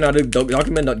 you could do another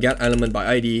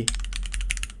document.getElementById,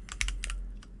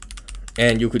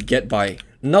 and you could get by.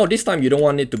 Now this time you don't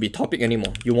want it to be topic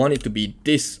anymore. You want it to be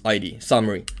this ID,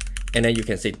 summary. And then you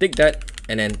can say take that,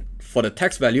 and then for the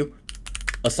text value,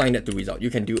 assign that to result. You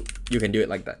can do it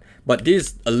like that. But this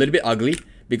is a little bit ugly,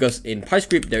 because in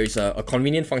PyScript there is a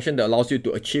convenient function that allows you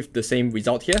to achieve the same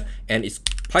result here, and it's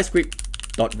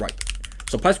pyscript.write.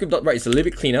 So pyscript.write is a little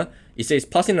bit cleaner. It says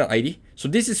pass in an ID. So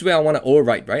this is where I want to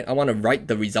overwrite, right? I want to write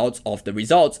the results of the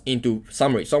results into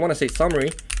summary. So I want to say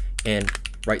summary and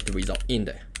write the result in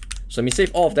there. So let me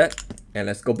save all of that, and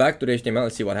let's go back to the HTML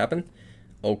and see what happened.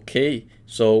 Okay,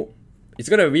 so it's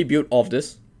gonna rebuild all of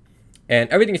this, and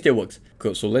everything still works.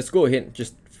 Cool. So let's go ahead and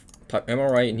just type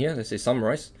MRI in here. Let's say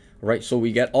summarize. Right, so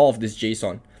we get all of this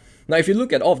JSON. Now, if you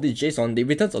look at all of this JSON, they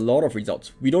returns a lot of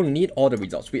results. We don't need all the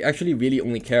results. We actually really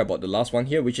only care about the last one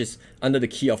here, which is under the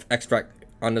key of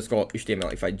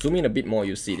extract_HTML. If I zoom in a bit more,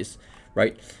 you'll see this,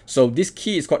 right? So this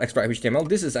key is called extract HTML.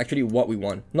 This is actually what we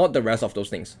want, not the rest of those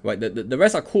things, right? The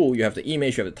rest are cool. You have the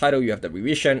image, you have the title, you have the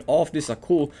revision. All of these are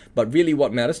cool, but really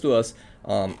what matters to us,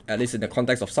 at least in the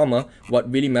context of Summer,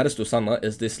 what really matters to Summer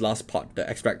is this last part, the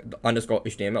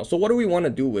extract_HTML. So what do we want to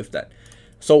do with that?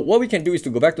 So what we can do is to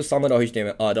go back to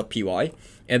summer.html.py,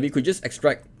 and we could just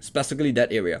extract specifically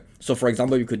that area. So for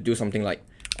example, we could do something like,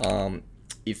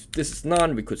 if this is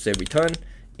none, we could say return,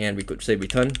 and we could say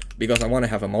return because I want to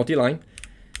have a multi-line.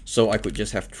 So I could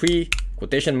just have 3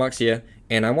 quotation marks here,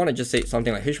 and I want to just say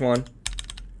something like h1.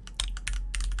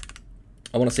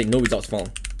 I want to say no results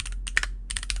found.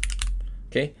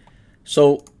 Okay,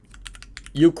 so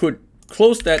you could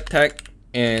close that tag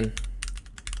and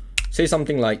say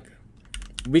something like,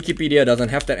 Wikipedia doesn't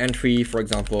have that entry, for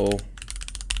example,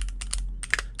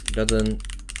 doesn't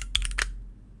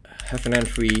have an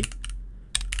entry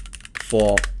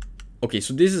for, okay,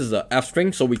 so this is the F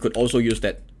string, so we could also use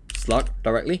that slug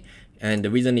directly, and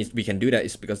the reason is we can do that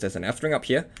is because there's an F string up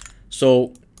here.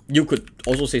 So you could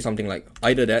also say something like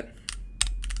either that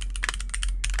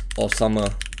or Summer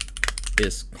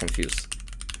is confused.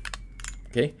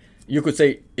 Okay, you could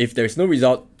say if there's no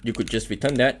result, you could just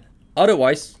return that.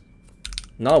 Otherwise,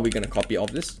 now we're gonna copy all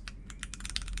of this,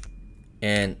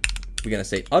 and we're gonna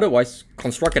say otherwise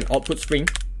construct an output string.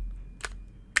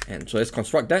 And so let's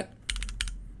construct that,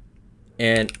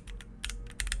 and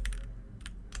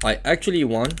I actually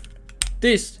want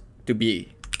this to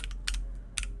be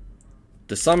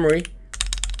the summary,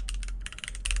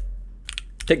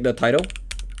 take the title,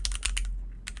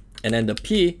 and then the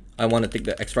P, I want to take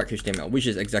the extract HTML, which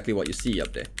is exactly what you see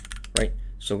up there, right?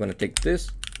 So we're gonna take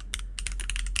this,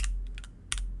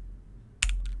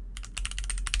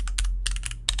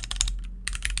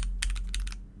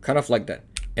 kind of like that.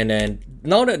 And then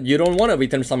now that you don't want to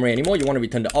return summary anymore, you want to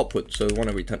return the output. So you want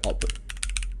to return output.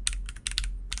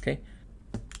 Okay,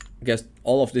 I guess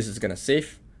all of this is gonna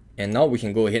save, and now we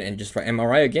can go ahead and just try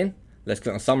MRI again. Let's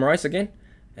click on summarize again,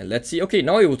 and let's see. Okay,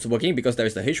 now it's working because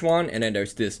there's the h1 and then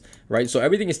there's this, right? So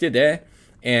everything is still there.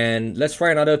 And let's try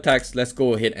another text. Let's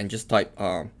go ahead and just type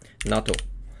natto,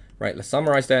 right? Let's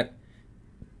summarize that,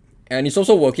 and it's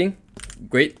also working.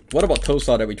 Great. What about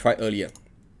Tulsa that we tried earlier?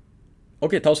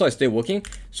 Okay, Tulsa is still working,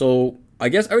 so I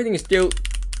guess everything is still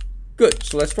good.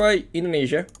 So let's try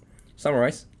Indonesia,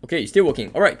 summarize. Okay, it's still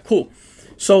working. All right, cool.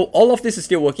 So all of this is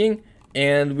still working,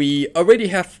 and we already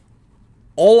have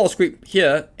all our script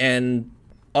here, and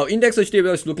our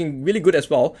index.html is looking really good as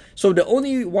well. So the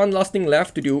only one last thing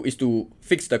left to do is to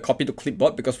fix the copy to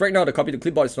clipboard, because right now the copy to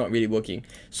clipboard is not really working.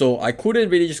 So I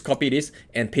couldn't really just copy this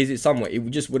and paste it somewhere. It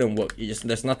just wouldn't work.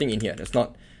 There's nothing in here. That's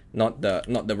not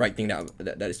the right thing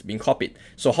that is being copied.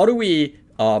 So how do we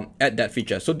add that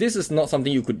feature? So this is not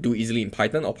something you could do easily in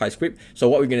Python or PyScript. So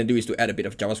what we're going to do is to add a bit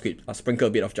of JavaScript, sprinkle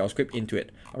a bit of JavaScript into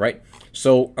it. All right.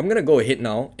 So I'm going to go ahead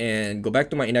now and go back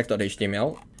to my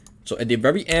index.html. So at the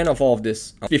very end of all of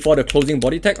this, before the closing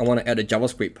body tag, I want to add a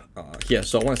JavaScript here.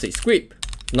 So I want to say script,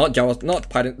 not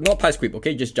Python, not PyScript.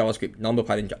 Okay, just JavaScript, normal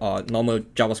Python, normal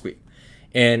JavaScript.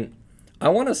 And I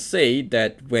want to say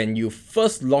that when you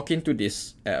first log into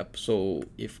this app, so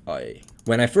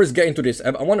when I first get into this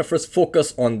app, I want to first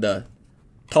focus on the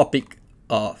topic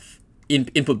of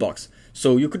input box.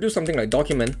 So you could do something like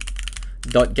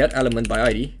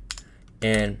document.getElementById,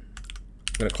 and I'm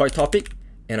going to call it topic,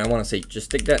 and I want to say just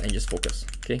take that and just focus.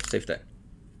 Okay, save that.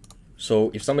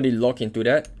 So if somebody log into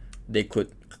that, they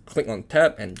could click on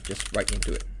tab and just write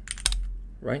into it,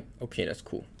 right? Okay, that's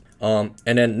cool. And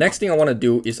then next thing I want to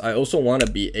do is I also want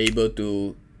to be able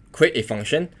to create a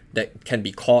function that can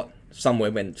be called somewhere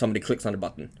when somebody clicks on the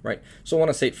button, right? So I want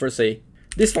to say first say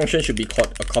this function should be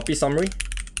called a copy summary.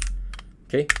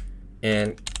 Okay,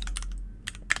 and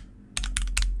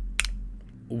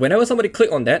whenever somebody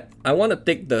click on that, I want to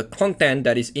take the content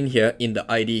that is in here in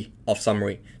the ID of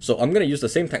summary. So I'm going to use the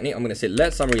same technique. I'm going to say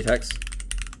let summary text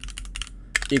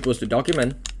equals to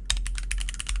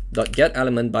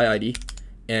document.getElementById,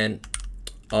 and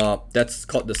that's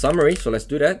called the summary. So let's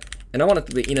do that. And I want to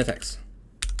take the inner text.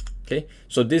 Okay,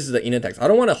 so this is the inner text. I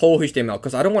don't want a whole HTML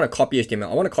because I don't want to copy HTML.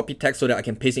 I want to copy text so that I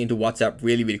can paste it into WhatsApp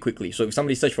really, really quickly. So if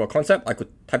somebody search for a concept, I could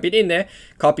type it in there,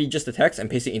 copy just the text and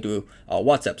paste it into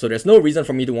WhatsApp. So there's no reason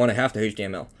for me to want to have the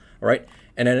HTML. All right.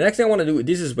 And then the next thing I want to do,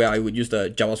 this is where I would use the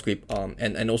JavaScript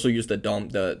and also use the DOM,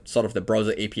 the sort of the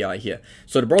browser API here.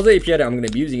 So the browser API that I'm going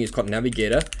to be using is called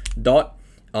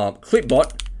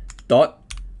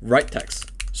navigator.clipboard.write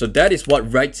text. So that is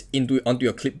what writes onto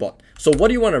your clipboard. So what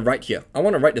do you want to write here? I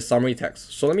want to write the summary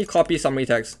text. So let me copy summary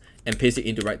text and paste it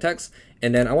into write text.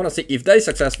 And then I want to say if that is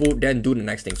successful, then do the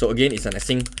next thing. So again, it's an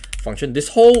async function. This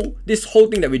whole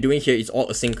thing that we're doing here is all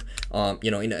async,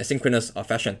 in an asynchronous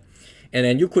fashion. And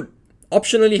then you could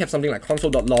optionally have something like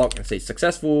console.log and say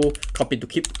successful, copy to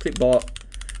clipboard,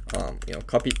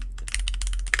 copy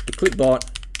to clipboard,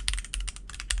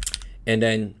 and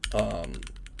then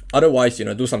otherwise,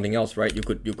 do something else, right? You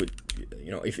could,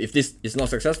 if this is not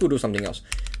successful, do something else.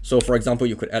 So for example,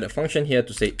 you could add a function here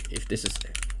to say if this is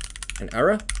an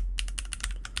error.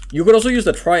 You could also use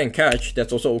the try and catch.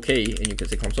 That's also okay. And you can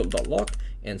say console.log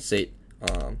and say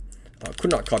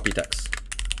could not copy text,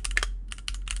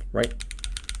 right?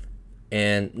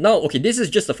 And now, okay, this is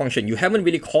just a function. You haven't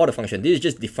really called a function. This is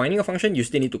just defining a function. You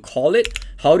still need to call it.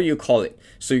 How do you call it?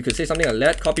 So you could say something like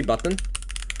let copy button,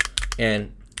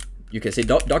 and you can say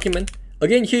document.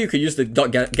 Again, here you could use the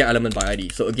get element by ID.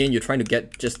 So again, you're trying to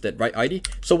get just that right ID.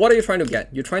 So what are you trying to get?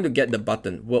 You're trying to get the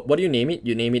button. What do you name it?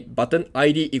 You name it button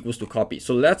ID equals to copy.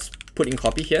 So let's put in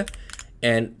copy here.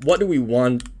 And what do we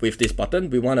want with this button?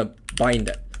 We want to bind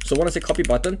that. So I want to say copy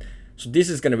button. So this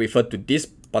is going to refer to this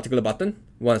particular button.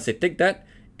 We want to say take that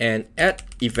and add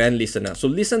event listener. So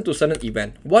listen to certain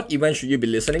event. What event should you be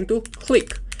listening to?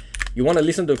 Click. You want to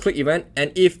listen to a click event,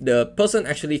 and if the person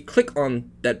actually click on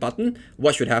that button,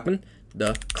 what should happen?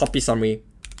 The copy summary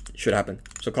should happen.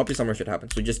 So copy summary should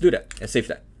happen. So just do that and save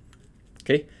that.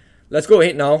 Okay, let's go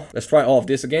ahead now. Let's try all of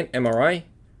this again. MRI.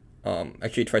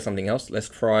 Actually try something else. Let's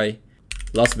try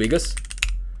Las Vegas,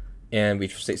 and we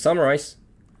say summarize.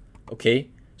 Okay.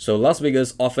 So Las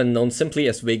Vegas, often known simply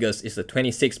as Vegas, is the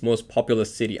 26th most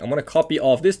populous city. I'm going to copy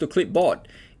all of this to clipboard,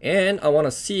 and I want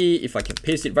to see if I can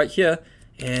paste it right here.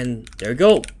 And there we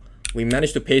go. We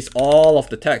managed to paste all of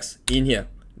the text in here.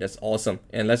 That's awesome.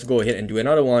 And let's go ahead and do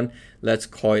another one. Let's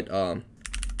call it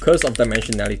curse of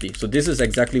dimensionality. So this is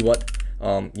exactly what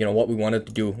what we wanted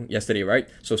to do yesterday, right?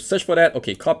 So search for that.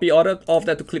 Okay, copy all of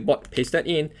that to clipboard, paste that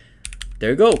in. There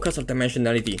you go, curse of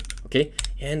dimensionality. Okay,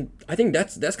 and I think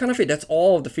that's kind of it. That's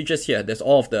all of the features here. That's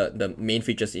all of the main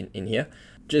features in here.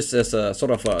 Just as a sort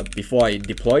of before I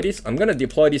deploy this, I'm gonna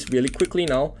deploy this really quickly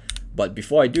now. But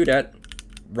before I do that,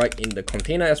 right in the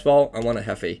container as well, I want to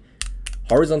have a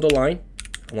horizontal line.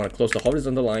 I want to close the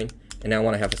horizontal line, and then I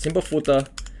want to have a simple footer.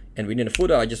 And within the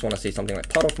footer, I just want to say something like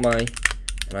part of my,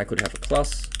 and I could have a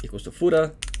class equals to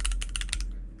footer,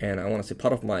 and I want to say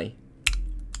part of my.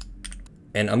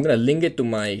 And I'm going to link it to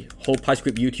my whole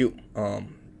PyScript YouTube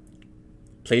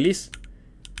playlist.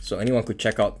 So anyone could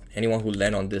check out, anyone who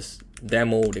land on this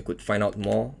demo, they could find out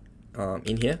more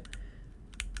in here.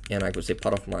 And I could say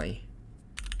part of my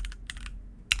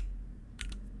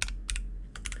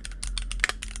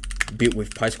build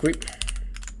with PyScript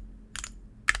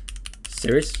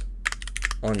series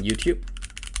on YouTube.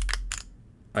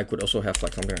 I could also have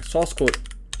like something like source code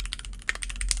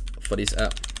for this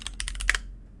app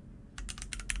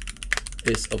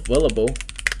is available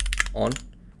on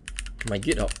my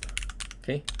GitHub.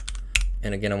 Okay,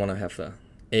 and again I want to have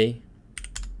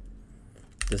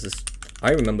this is,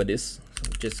 I remember this, so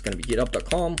it's just gonna be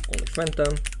github.com only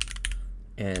phantom,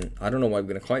 and I don't know what I'm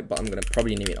gonna call it, but I'm gonna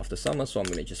probably name it after summer, so I'm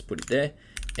gonna just put it there.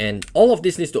 And all of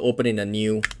this needs to open in a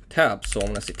new tab, so I'm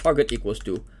gonna say target equals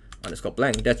to underscore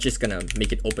blank. That's just gonna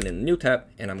make it open in a new tab,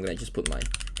 and I'm gonna just put my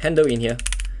handle in here,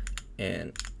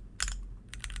 and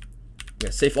I'm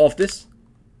gonna save all of this.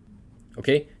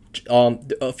 Okay,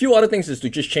 a few other things is to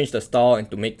just change the style and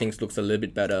to make things look a little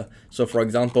bit better. So for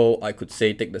example, I could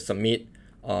say take the submit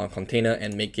container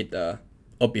and make it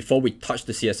before we touch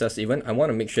the CSS even, I want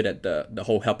to make sure that the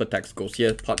whole helper text goes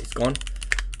here, part is gone.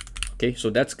 Okay, so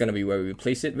that's gonna be where we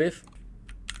replace it with.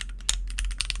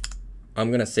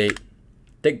 I'm gonna say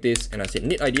take this and I say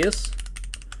need ideas,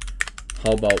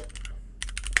 how about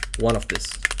one of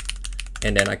this?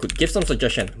 And then I could give some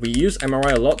suggestion. We use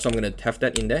MRI a lot, so I'm gonna have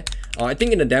that in there. I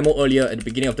think in the demo earlier at the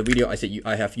beginning of the video, I said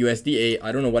I have USDA.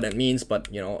 I don't know what that means,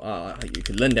 but you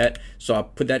could learn that. So I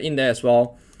put that in there as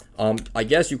well. I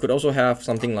guess you could also have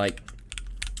something like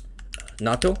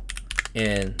NATO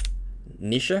and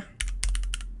Nisha.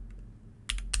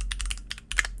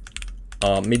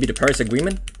 Maybe the Paris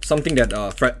Agreement, something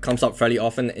that comes up fairly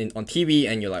often on TV,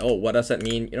 and you're like, oh, what does that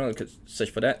mean? You could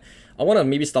search for that. I want to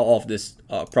maybe start off this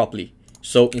properly.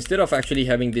 So instead of actually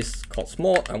having this called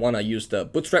small, I want to use the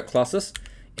bootstrap classes.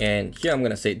 And here I'm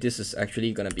going to say this is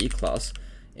actually going to be class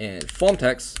and form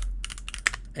text.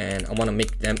 and I want to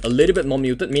make them a little bit more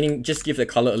muted, meaning just give the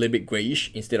color a little bit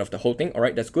grayish instead of the whole thing. All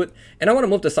right, that's good. And I want to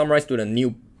move the summarize to the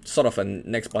new sort of a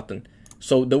next button.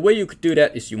 So the way you could do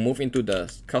that is you move into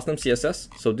the custom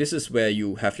CSS. So this is where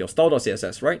you have your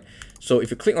style.css, right? So if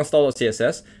you click on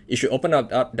style.css, it should open up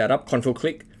that up, control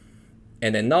click,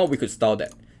 and then now we could style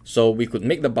that. So we could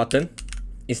make the button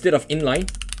instead of inline,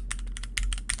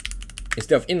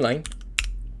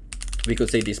 we could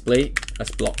say display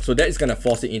as block. So that is gonna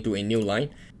force it into a new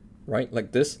line, right?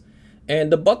 Like this.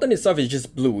 And the button itself is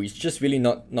just blue. It's just really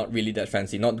not really that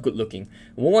fancy, not good looking.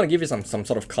 We want to give it some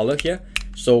sort of color here.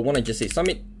 So we want to just say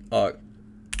submit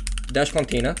dash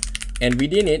container, and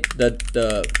within it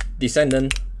the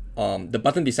descendant, the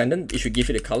button descendant, it should give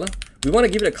it a color. We want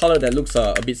to give it a color that looks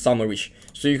a bit summerish.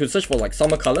 So you could search for like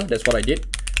summer color. That's what I did.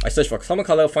 I searched for summer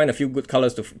color, find a few good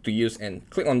colors to use, and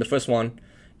click on the first one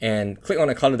and click on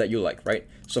a color that you like, right?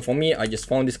 So for me, I just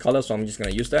found this color, so I'm just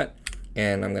gonna use that,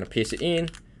 and I'm gonna paste it in.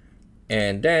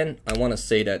 And then I want to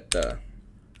say that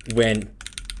when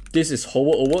this is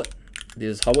hovered over,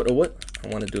 I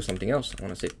want to do something else. I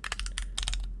want to say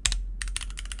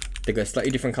take a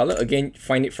slightly different color. Again,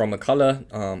 find it from a color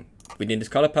within this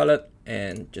color palette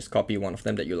and just copy one of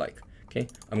them that you like. Okay,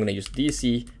 I'm gonna use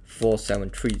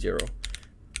DC4730.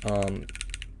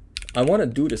 I want to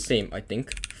do the same, I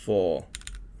think, for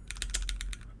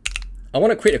I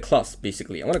want to create a class.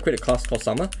 Basically I want to create a class called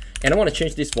summer, and I want to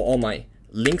change this for all my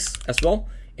links as well,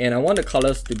 and I want the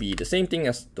colors to be the same thing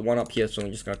as the one up here, so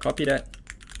I'm just gonna copy that.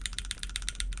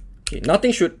 Okay,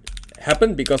 nothing should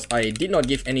happen because I did not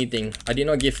give anything. I did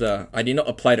not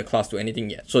apply the class to anything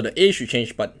yet. So the A should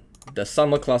change, but the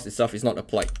summer class itself is not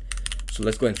applied. So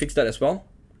let's go and fix that as well.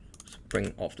 So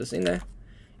bring off this in there,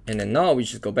 and then now we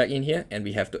just go back in here and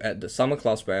we have to add the summer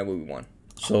class wherever we want.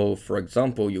 So for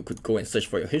example, you could go and search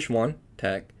for your h1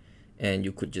 tag, and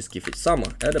you could just give it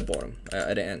summer at the bottom,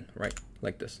 at the end, right?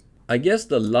 Like this. I guess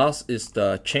the last is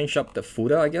the change up the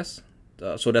footer, I guess.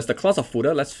 So that's the class of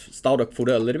footer. Let's style the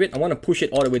footer a little bit. I want to push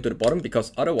it all the way to the bottom,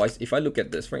 because otherwise, if I look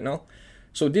at this right now,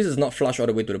 so this is not flush all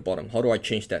the way to the bottom. How do I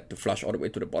change that to flush all the way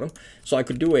to the bottom? So I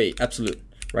could do a absolute,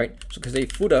 right? So I could say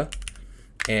footer,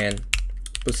 and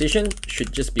position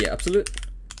should just be absolute,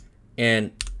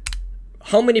 and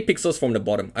how many pixels from the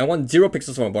bottom? I want 0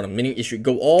 pixels from the bottom, meaning it should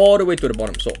go all the way to the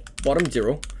bottom. So bottom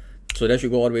 0. So that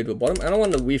should go all the way to the bottom. And I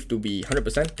want the width to be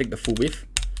 100%. Take the full width,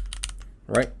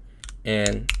 right?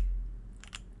 And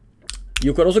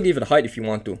you could also give it a height if you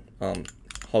want to.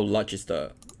 How large is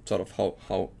the sort of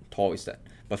how tall is that?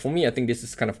 But for me, I think this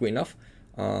is kind of good enough.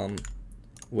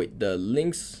 Wait, the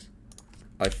links,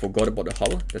 I forgot about the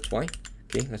hover. That's why.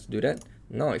 Okay, let's do that.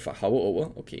 Now if I hover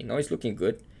over, okay, now it's looking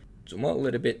good. Zoom out a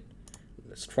little bit.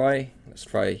 Let's try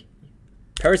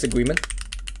Paris Agreement,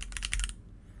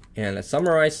 and let's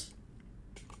summarize.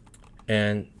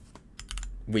 And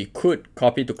we could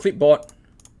copy to clipboard.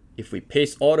 If we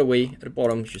paste all the way at the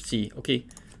bottom, you should see, okay,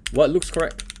 what looks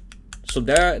correct. So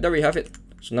there we have it.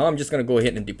 So now I'm just gonna go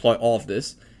ahead and deploy all of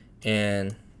this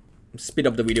and speed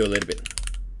up the video a little bit.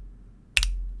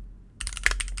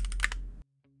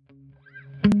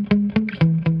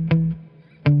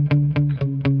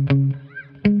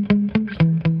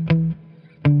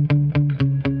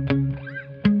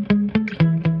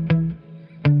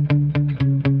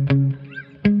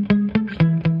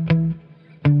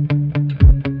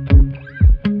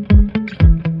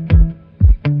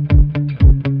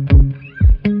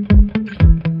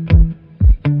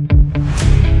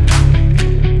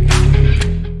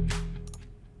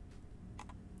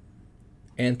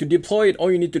 And to deploy it, all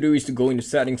you need to do is to go into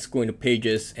settings, go into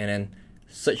pages, and then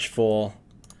search for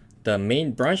the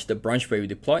main branch, the branch where you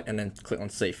deployed, and then click on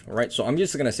save. All right, so I'm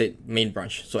just gonna say main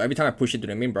branch. So every time I push it to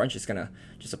the main branch, it's gonna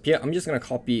just appear. I'm just gonna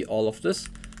copy all of this,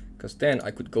 because then I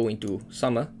could go into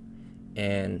summer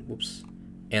and whoops,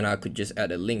 and I could just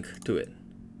add a link to it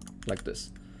like this.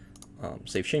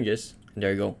 Save changes, and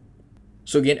there you go.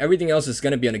 So again, everything else is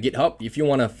going to be on the GitHub. If you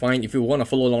want to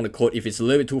follow along the code, if it's a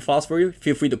little bit too fast for you,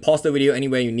 feel free to pause the video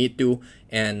anywhere you need to,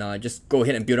 and just go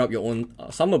ahead and build up your own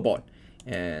summer board.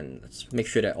 And let's make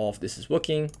sure that all of this is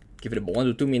working. Give it about 1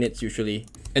 to 2 minutes usually.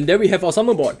 And there we have our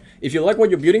summer board. If you like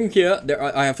what you're building here,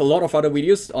 I have a lot of other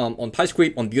videos on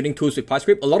PyScript, on building tools with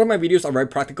PyScript. A lot of my videos are very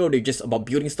practical. They're just about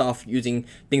building stuff, using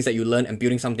things that you learn and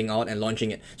building something out and launching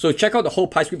it. So check out the whole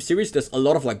PyScript series. There's a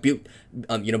lot of like build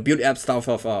app stuff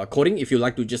of coding. If you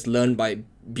like to just learn by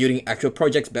building actual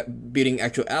projects, building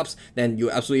actual apps, then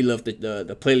you absolutely love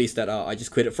the playlist that I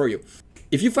just created for you.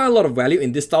 If you find a lot of value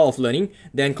in this style of learning,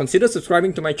 then consider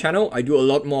subscribing to my channel. I do a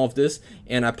lot more of this,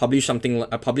 and I publish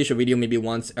a video maybe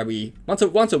once a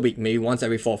week, maybe once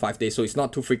every 4 or 5 days. So it's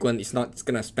not too frequent. It's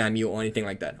gonna spam you or anything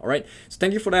like that. All right. So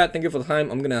thank you for that. Thank you for the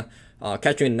time. I'm gonna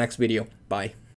catch you in the next video. Bye.